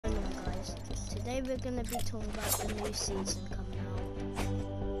today we're gonna be talking about the new season coming out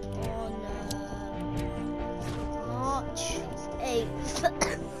on March 8th.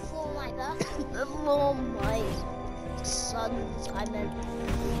 Before my birthday. Before my son's, I meant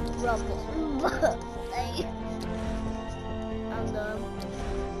brother's birthday. And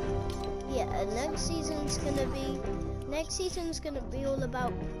yeah, next season's gonna be all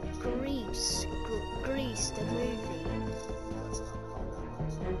about Greece, Greece the movie.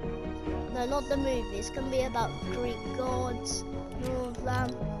 No, not the movie. It's gonna be about Greek gods, and all of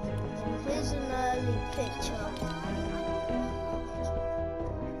that. And here's an early picture.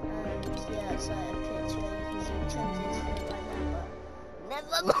 And yeah, it's like a picture. You can do changes for it right now, but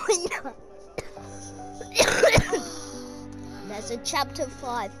never mind. There's a chapter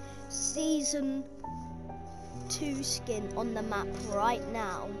 5, season 2 skin on the map right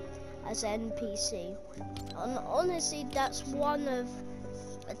now as NPC. And honestly, that's one of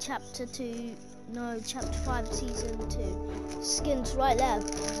chapter 5 season 2 skins right there.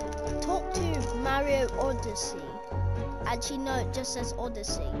 Talk to Mario Odyssey. Actually no, it just says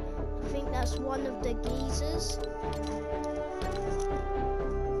Odyssey. I think that's one of the geezers.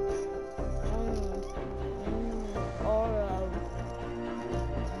 Oro.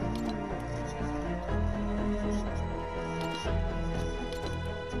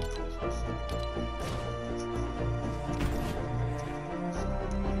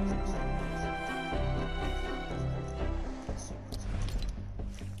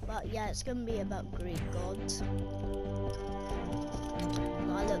 But yeah, it's gonna be about Greek gods.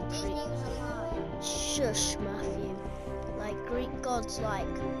 I look Greek. Shush, Matthew. Like Greek gods like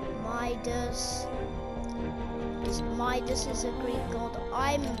Midas. Midas is a Greek god.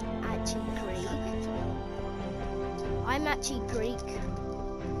 I'm actually Greek,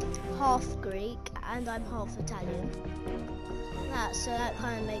 half Greek, and I'm half Italian. So that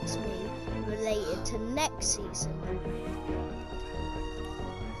kind of makes me related to next season.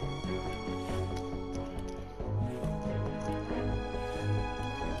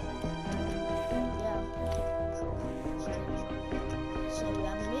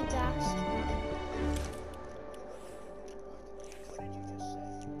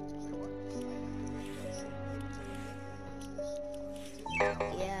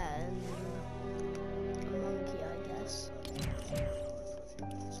 Yeah, and a monkey, I guess.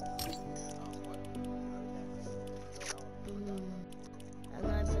 And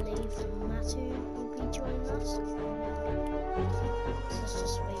I believe Matu will be joining us. Let's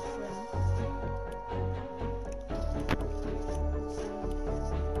just wait for him.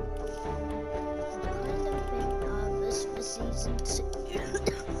 I'm kind of a bit nervous for season 2.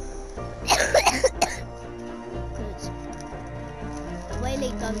 The way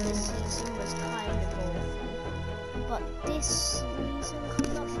they done this season was kind of awful, but this season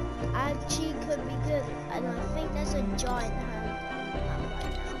coming up actually could be good, and I think there's a giant hand right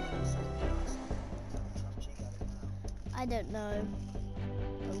now. I don't know,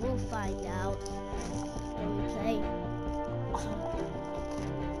 but we'll find out when we play.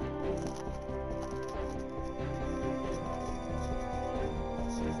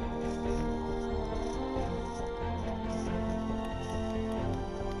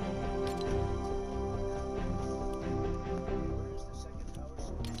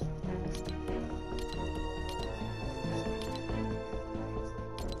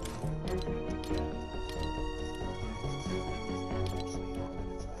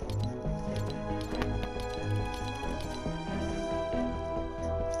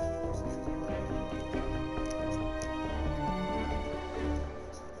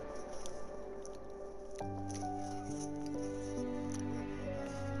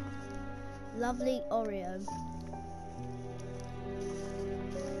 Lovely Oreo.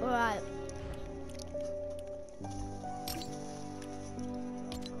 Alright.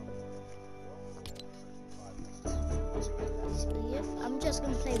 I'm just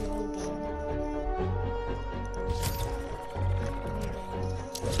gonna play one game.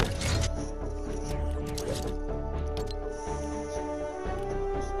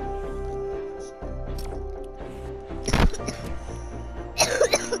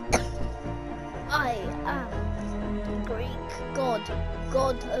 I am Greek god,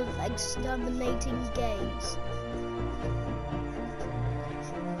 god of exterminating gays.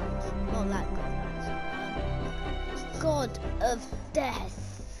 Not that god, god of death.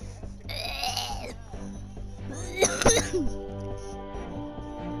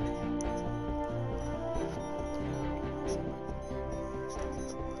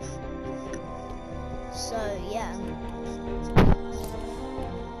 So yeah.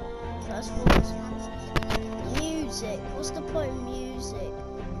 First of all, music. What's the point of music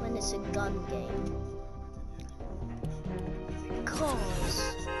when it's a gun game.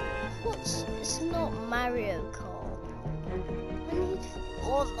 Cars. It's not Mario Kart. I need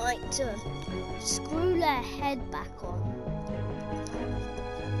Fortnite to screw their head back on.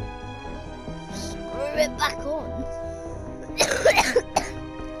 Screw it back on.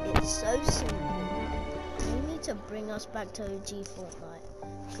 It's so simple. They need to bring us back to OG Fortnite.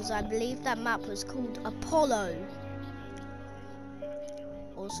 Because I believe that map was called Apollo.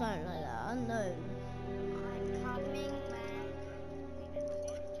 Or something like that, I don't know. I'm coming back.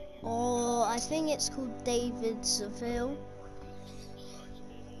 Or I think it's called David Seville.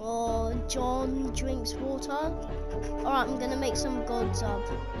 Or John drinks water. Alright, I'm gonna make some gods up.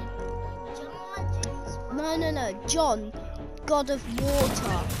 No. John, God of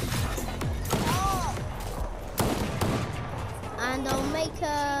Water. Oh. And I'll make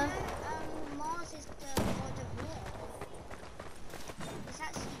a... Mars is the god of war. It's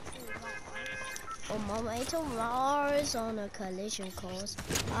actually true, right? On my way to Mars on a collision course.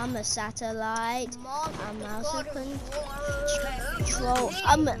 I'm a satellite. Mars I'm is the out god of of control.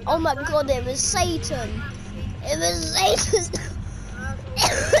 Oh my god, it was Satan. It was Satan.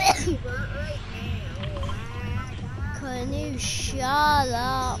 Can you shut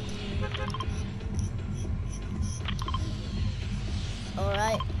up?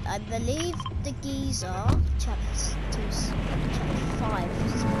 Alright, I believe the geezer, chapter 5.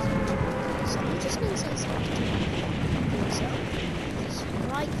 So I'm just going to say something. Geezer is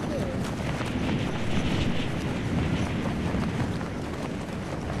right here.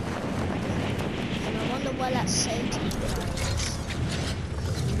 And I wonder why that's Satan.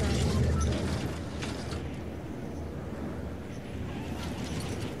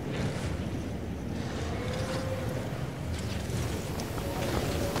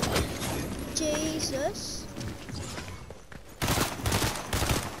 Jesus.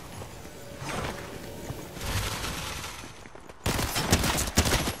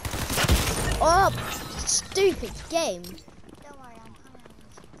 Oh, stupid game. Don't worry, I'm coming.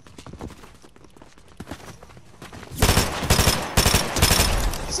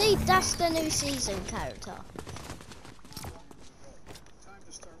 See, that's the new season character.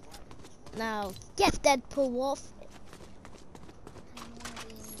 Now, get Deadpool off.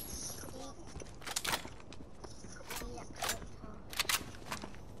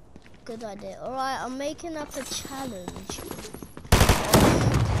 Good idea. Alright, I'm making up a challenge.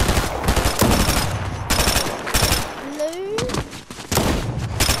 Blue,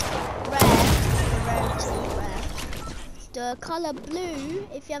 rare. The colour blue,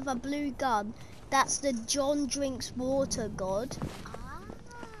 if you have a blue gun, that's the John drinks water god.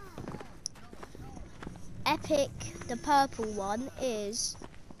 Epic, the purple one, is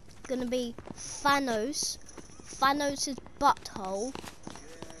gonna be Thanos. Thanos' butthole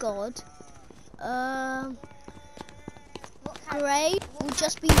god. Grey will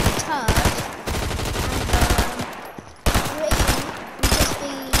just be the turd. And green will just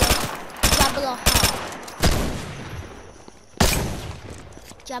be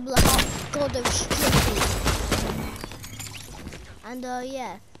Jabba Hutt, god of stripping. And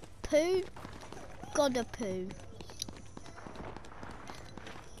yeah, Pooh, god of poo.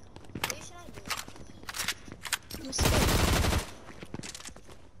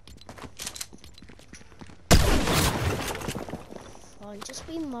 Fine, just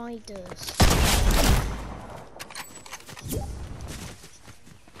be Midas.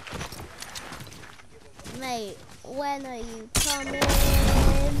 Mate, when are you coming?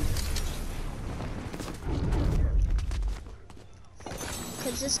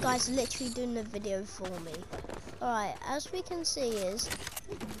 Because this guy's literally doing the video for me. Alright, as we can see is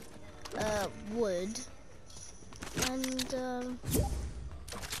wood and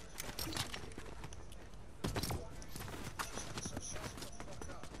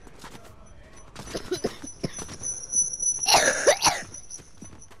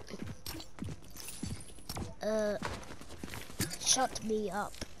shut me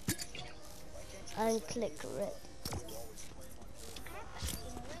up and click red.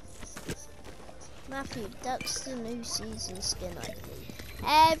 Matthew, that's the new season skin, I believe.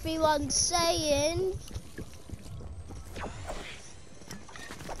 Everyone's saying.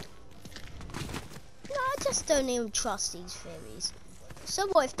 No, I just don't even trust these theories. So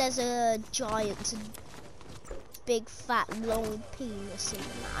what if there's a giant, big fat long penis in the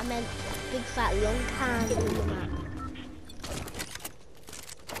map? I meant big fat long hand in the map.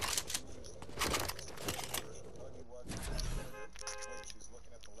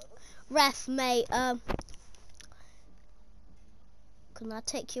 Ref, mate, can I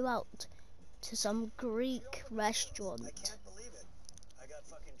take you out to some Greek restaurant? I can't believe it. I got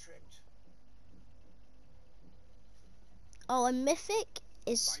fucking Oh, and Mythic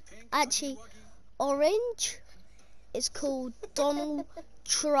is actually orange. It's called Donald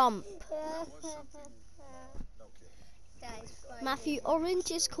Trump. Matthew,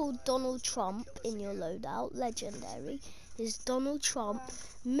 orange is called Donald Trump in your loadout. Legendary is Donald Trump.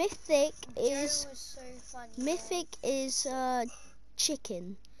 Mythic is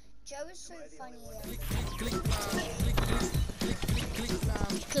chicken. Joe is so funny.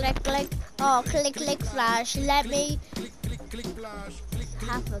 Click, click. Oh, click, click, flash. Let me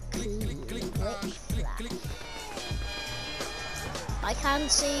have a click, flash. I can't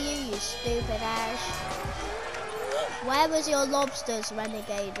see you, you stupid Ash. Where was your lobsters,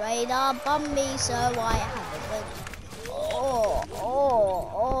 renegade radar? Bum me, so I haven't. Oh.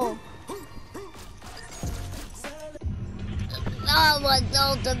 No one's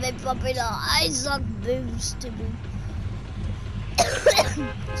ultimate popular. I suck boost to me.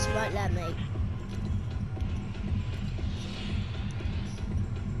 It's right there, mate.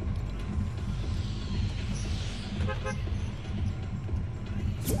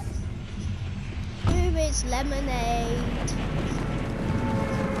 Who is lemonade?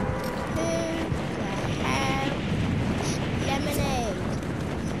 Who the hell is lemonade?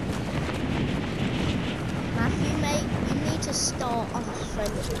 Matthew, mate, you need to start on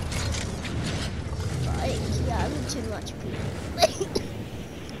friendly. Right, yeah, I'm too much people.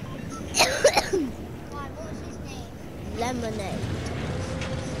 Why, what was his name? Lemonade.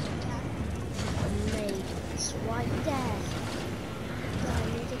 Lemonade. It's right there. I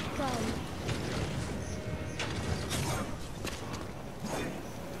need to go.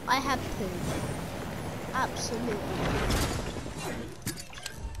 I have poo. Absolutely.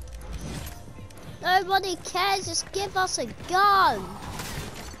 Nobody cares, just give us a gun.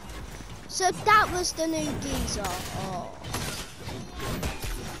 So that was the new geezer. Oh.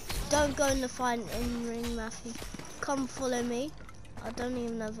 Don't go in the fighting ring, Matthew. Come follow me. I don't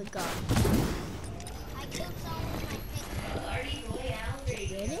even have a gun. I killed someone with my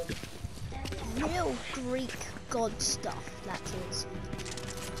pick. Really? Real Greek god stuff, that is.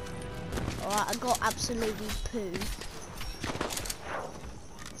 Alright, I got absolutely poo.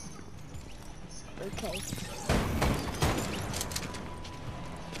 Okay.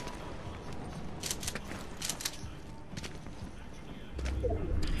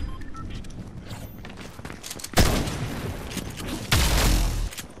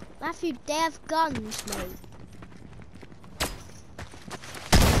 Matthew, they have guns, mate.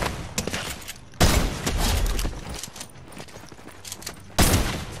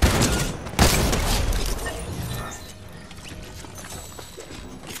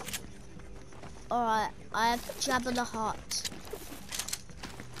 Alright, I have Jabba the Hutt.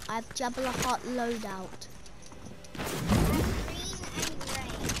 I have Jabba the Hutt loadout.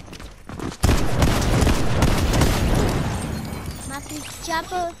 Matthew,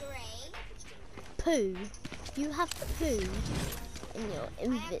 Jabba poo. You have poo in your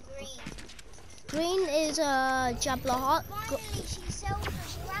inventory. Green is Jabba the Hutt. Finally, she sells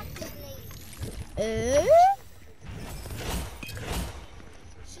us rapidly.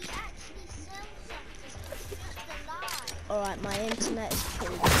 She actually sells something. It's just a lie. Alright, my internet is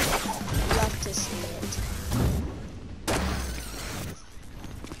cool. Love to see it.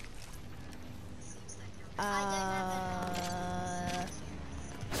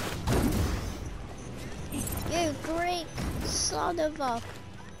 You Greek son of a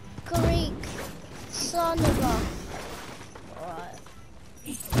Greek son of a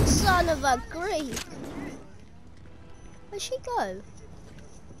son of a Greek. Where'd she go?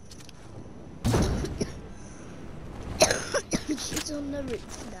 She's on the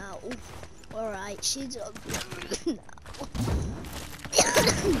roof now. Alright, she's on the roof now.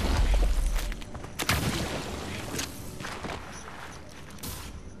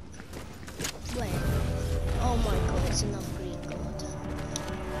 Wait. Oh my god, it's enough green god.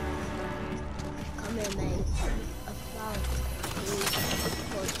 Come here, mate. I found green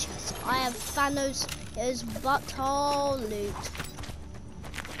god chest. I have Thanos' his butthole loot.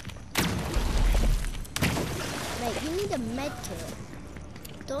 Mate, you need a med kit.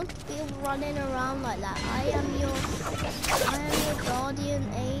 Don't be running around like that. I am your guardian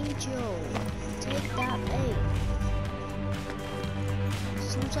angel. Take that, mate.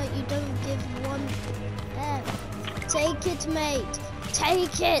 Seems like you don't give one there. Take it, mate.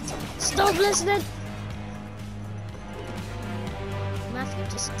 Take it. Stop listening. Matthew,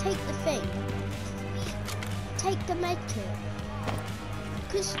 just take the thing. Take the med kit.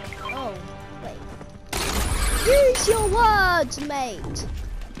 Cause, oh, wait. Use your words, mate.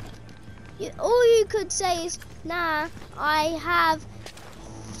 All you could say is, nah, I have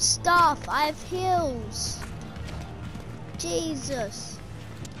stuff. I have heals. Jesus.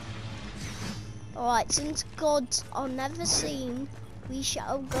 Alright, since gods are never seen, we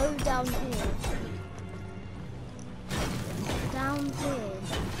shall go down here. Down here.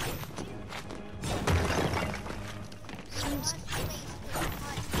 Since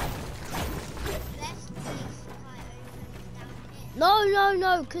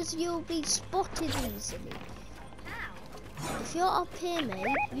no, because you'll be spotted easily. How? If you're up here, mate,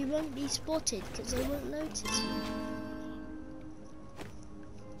 you won't be spotted because they won't notice you.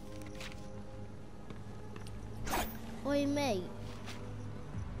 Oi, mate.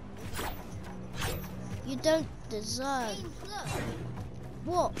 You don't deserve. James, look.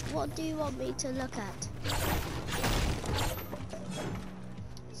 What? What do you want me to look at?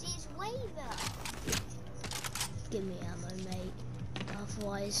 See, it's way there. Give me ammo, mate.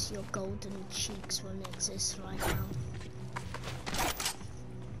 Otherwise, your golden cheeks won't exist right now.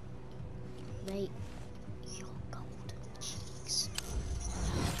 Mate, your golden cheeks.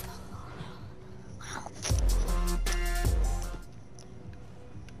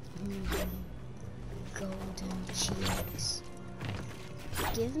 Golden cheeks.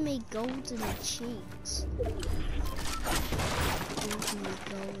 Give me golden cheeks. Give me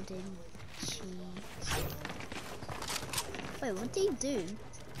golden cheeks. Wait, what did he do?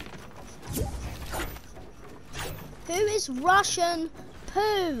 Who is Russian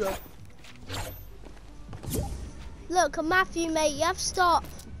poo? Look, Matthew, mate, you have to start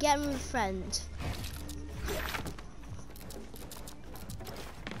getting with friends.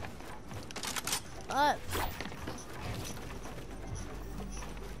 Right.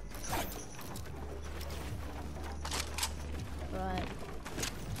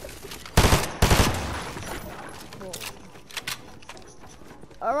 Whoa.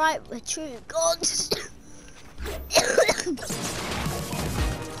 Alright, we're true gods.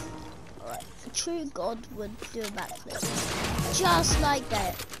 Alright, a true god would do a backflip. Just like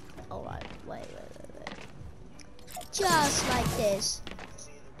that. Alright, wait. Just like this.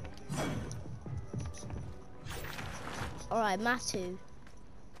 Alright, Matu.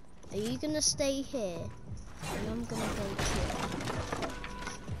 Are you gonna stay here? And I'm gonna go here.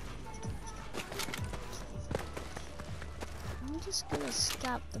 I'm just gonna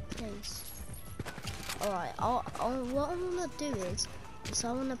scout the place. Alright, what I wanna do is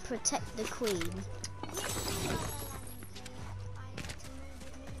I wanna protect the queen.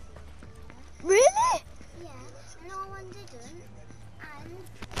 Really? Yeah, and no one didn't. And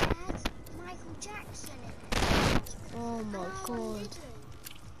it had Michael Jackson in it. Oh my And no one god. didn't.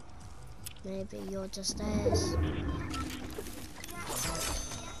 Maybe you're just theirs.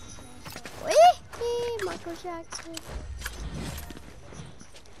 Wee! Michael Jackson.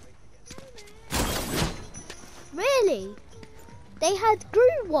 Really? They had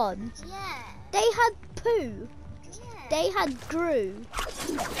Gru one. Yeah. They had Pooh. Yeah. They had Gru.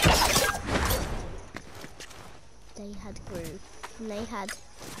 They had Gru. And they had...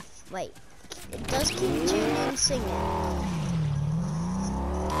 Wait. Does King Julian sing it?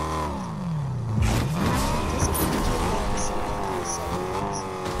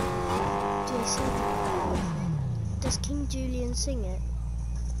 Does King Julian sing it?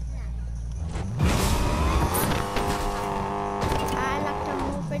 I like to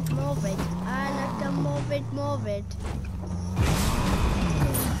move it. I like to move it.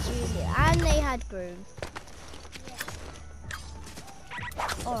 King Julian. And they had Groove.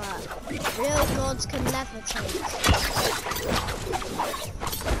 Alright. Real gods can levitate.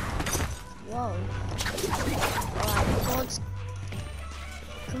 Whoa. Alright, gods.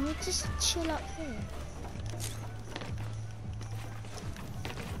 Can we just chill up here?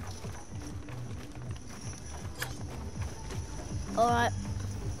 Alright.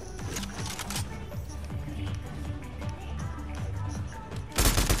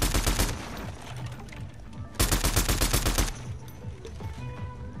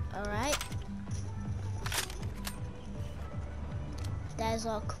 Alright. There's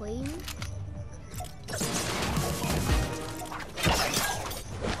our queen.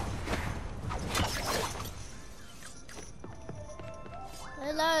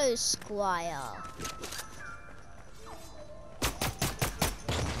 Hello, Squire.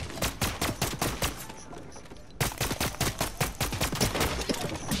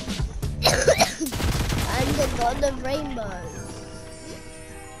 And the god of rainbow.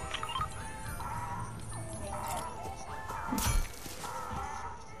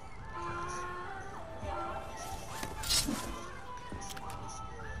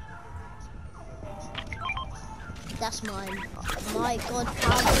 That's mine. Oh my god,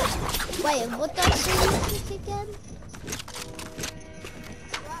 power. Wait, what does she look again?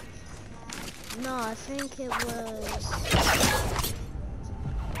 No, I think it was...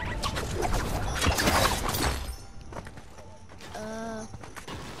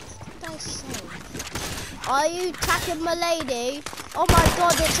 what did I say? Are you attacking my lady? Oh my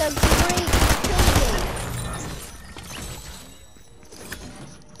god, it's a great piggy.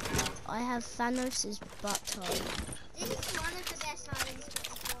 I have Thanos' butthole. This is one of the best islands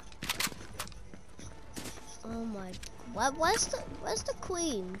before. Oh my... Where's the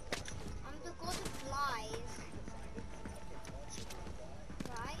queen? I'm the god of flies.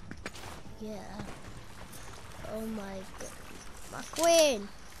 Right? Yeah. Oh my god. My queen!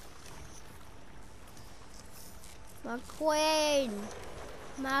 My queen!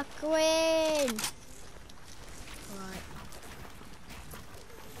 My queen! Alright.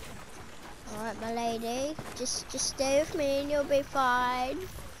 Alright, my lady. Just stay with me and you'll be fine.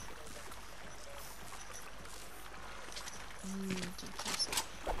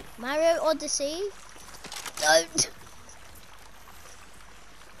 Mario Odyssey? Don't!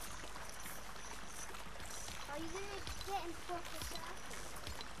 Are you going to get in proper circle?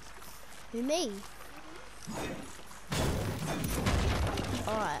 Who, me?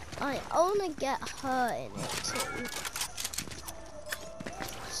 Alright, I wanna get her in it too.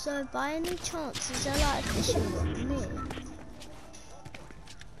 So by any chance is there like a fishing rod near?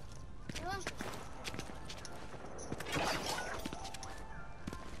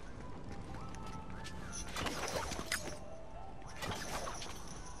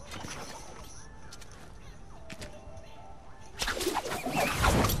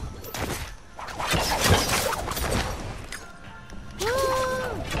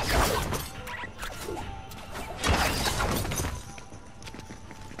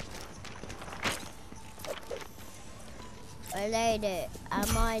 My lady,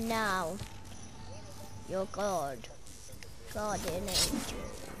 am I now your god, guardian angel?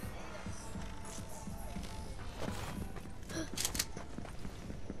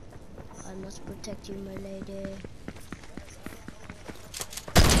 I must protect you, my lady.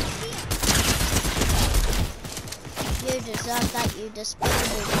 You deserve that, you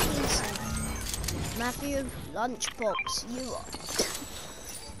despicable piece. Matthew Lunchbox, you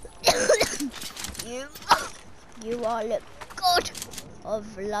are the god of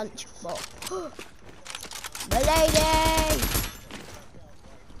Lunchbox. My lady!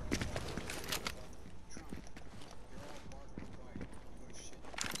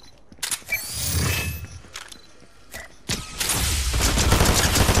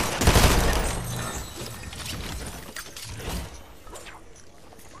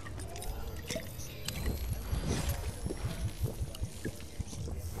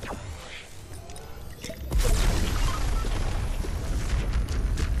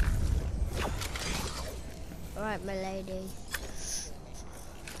 Alright, my lady.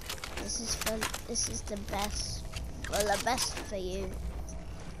 This is the best. Well, the best for you.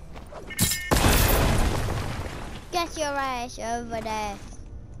 Get your ass over there.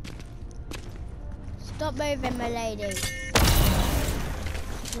 Stop moving, my lady.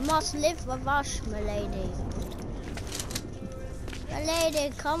 You must live with us, my lady. My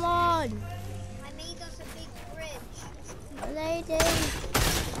lady, come on. I made us a big bridge. My lady.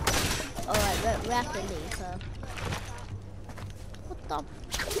 Alright, we have to leave her. What the?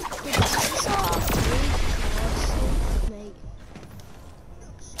 Mate.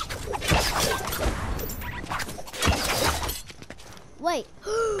 Wait.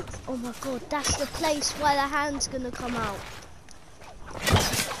 Oh my god, that's the place where the hand's gonna come out.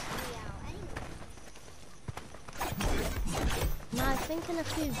 No, I think in a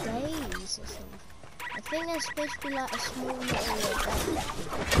few days or something. I think there's supposed to be like a small little event.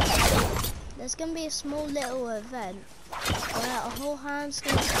 There's gonna be a small little event where a whole hand's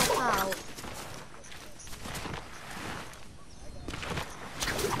gonna pop out.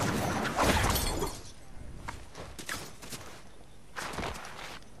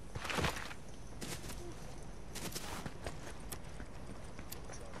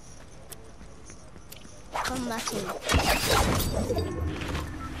 Come, Matty.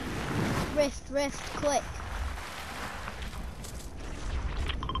 Rift, quick.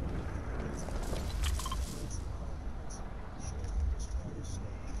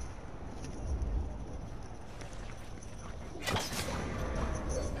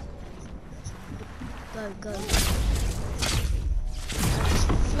 Go.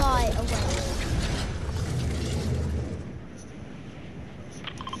 Fly away.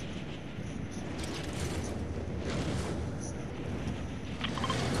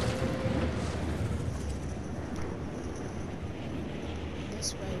 This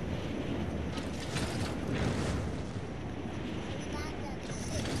way. No.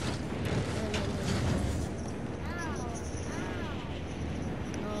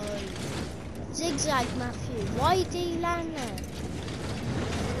 zigzag, Matthew. Why did he land there?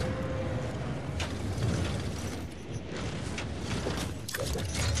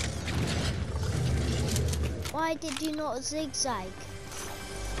 Why did you not zigzag?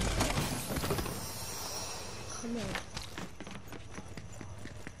 Come on.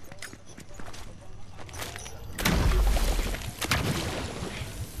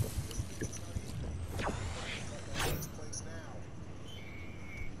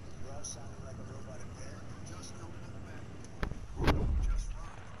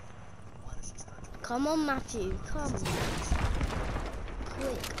 Come on, Matthew, come.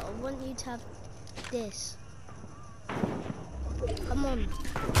 Quick, I want you to have this. Come on,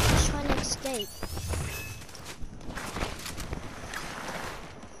 just try and escape.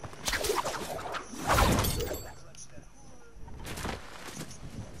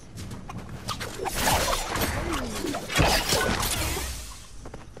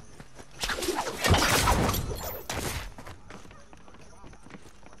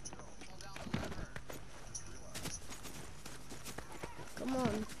 Come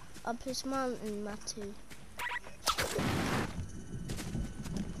on, up this mountain, Matthew.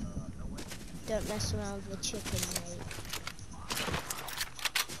 Don't mess around with the chicken, mate.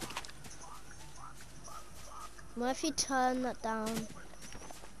 What if you turn that down?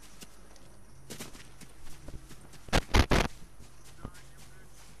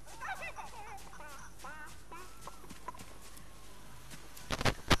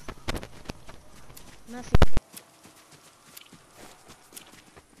 Matthew.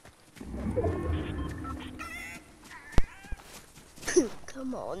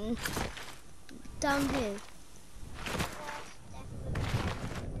 Come on. Down here.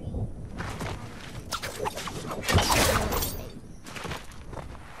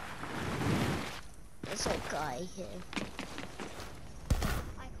 There's a guy here.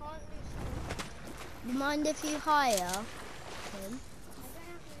 I can't do You mind if you hire him? I don't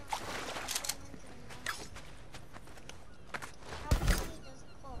have enough. How much money does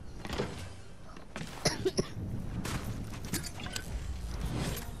it cost?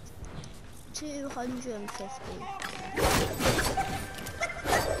 250.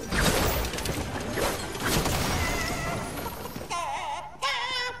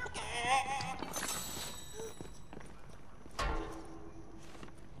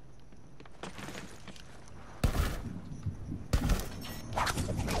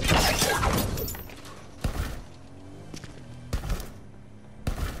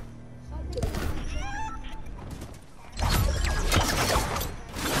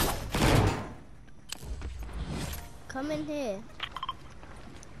 Come in here.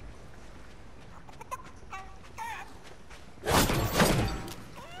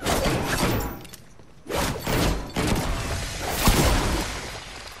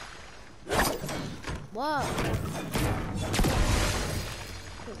 Whoa.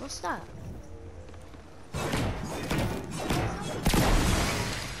 Wait, what's that?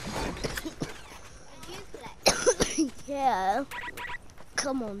 Did you collect? Yeah.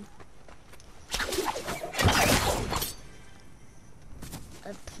 Come on.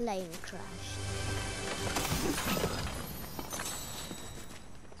 A plane crashed.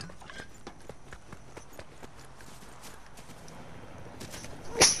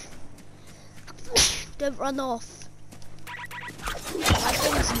 Don't run off. My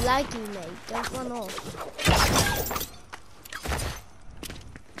thing's laggy, mate. Don't run off.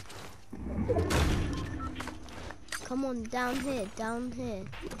 Come on, down here, down here.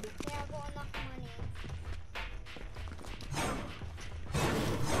 Yeah, I've got enough money.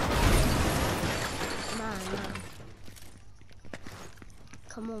 Man.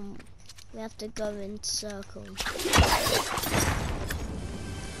 Come on, we have to go in circles.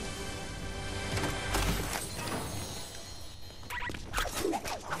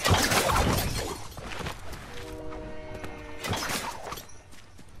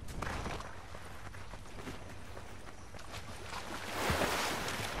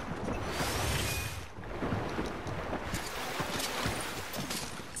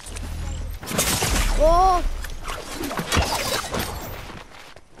 Oh!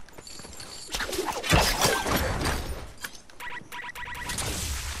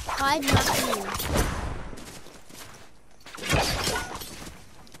 Hide Matthew.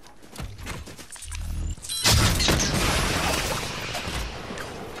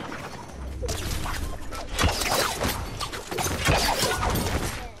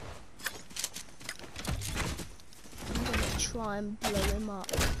 I'm gonna try and blow him up.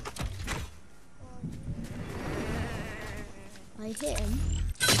 I hit him.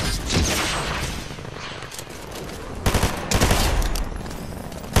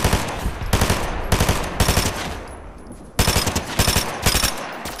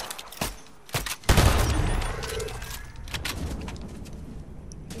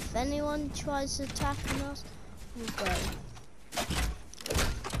 If anyone tries attacking us, we'll go.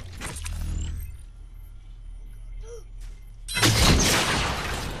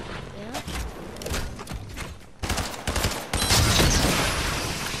 Yeah.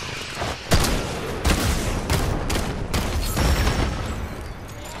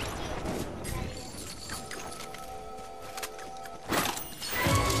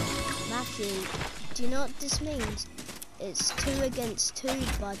 Matthew, do you know what this means? It's 2 against 2,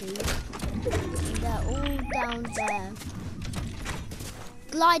 buddy. And they're all down there.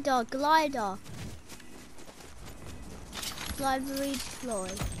 Glider, glider. Glider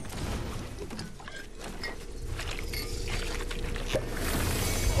Floyd.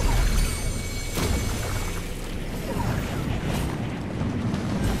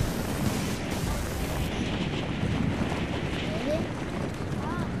 Really?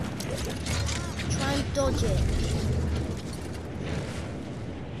 Try and dodge it.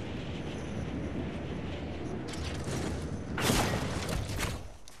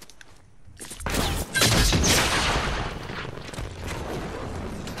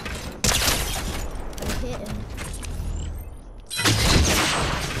 Hit him.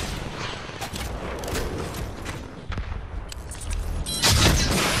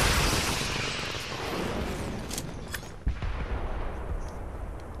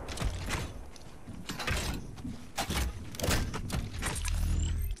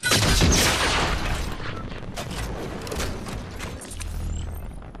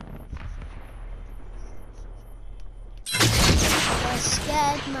 They're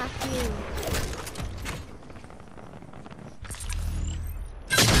scared, Matthew.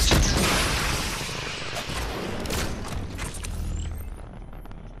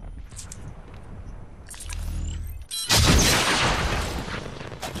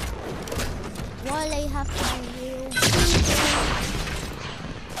 Why they have to be real people?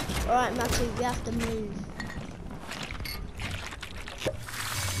 Alright, Matthew, we have to move.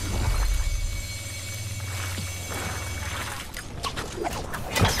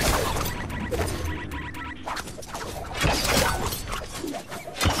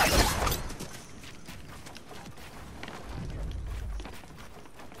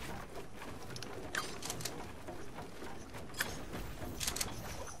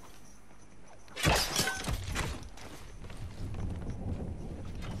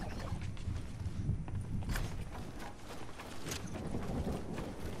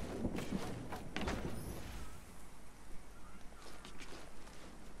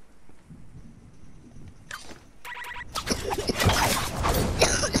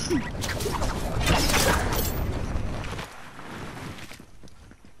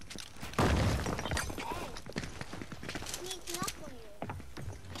 Sneaking up on you.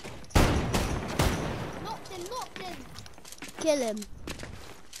 Knocked him. Kill him.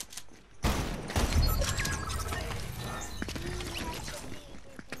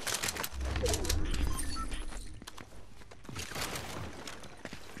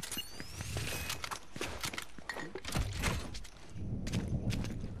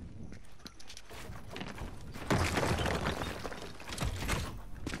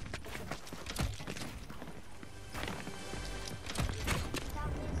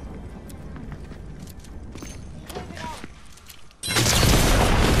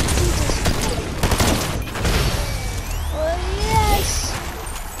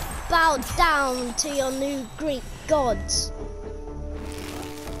 Bow down to your new Greek gods.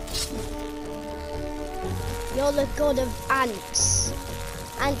 You're the god of ants.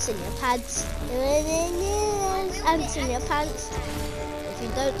 Ants in your pants. Ants in your pants. If you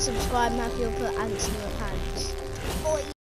don't subscribe, Matthew will put ants in your pants.